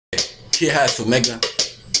Kid hustle, nigga.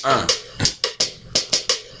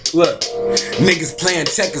 Look, niggas playing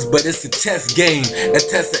checkers, but it's a chess game. A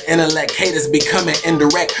test of intellect, haters becoming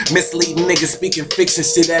indirect. Misleading niggas speaking fiction,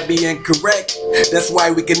 shit that be incorrect. That's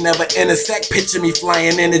why we can never intersect. Picture me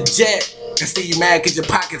flying in a jet. I see you mad cause your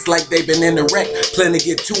pockets like they been in the wreck. Plan to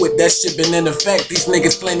get to it, that shit been in effect. These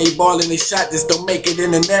niggas claim they ballin', they shot, just don't make it in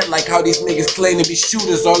the net. Like how these niggas claim to be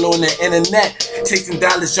shooters all on the internet. Chasing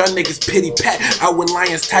dollars, y'all niggas pity pat. Out with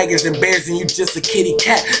lions, tigers, and bears, and you just a kitty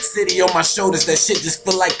cat. City on my shoulders, that shit just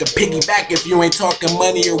feel like a piggyback. If you ain't talking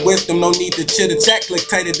money or wisdom, no need to chitter chat. Click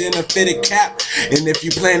tighter than a fitted cap. And if you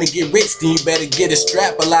plan to get rich, then you better get a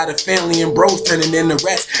strap. A lot of family and bros turning into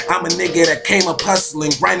rats. I'm a nigga that came up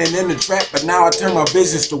hustling, grinding in the trap. But now I turn my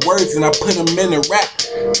visions to words and I put them in a rap.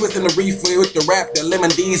 Twisting the refill with the rap, the lemon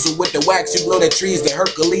diesel with the wax. You blow the trees, the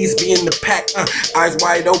Hercules be in the pack. Eyes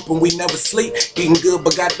wide open, we never sleep. Eating good,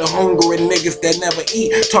 but got the hunger and niggas that never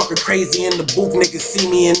eat. Talking crazy in the booth, niggas see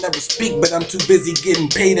me and never speak. But I'm too busy getting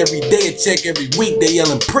paid every day, a check every week. They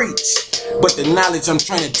yelling preach. But the knowledge I'm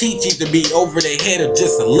trying to teach either be over their head or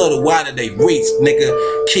just a little wider they reach, nigga.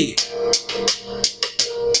 Kid.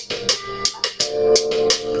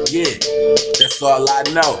 Yeah, that's all I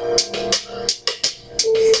know.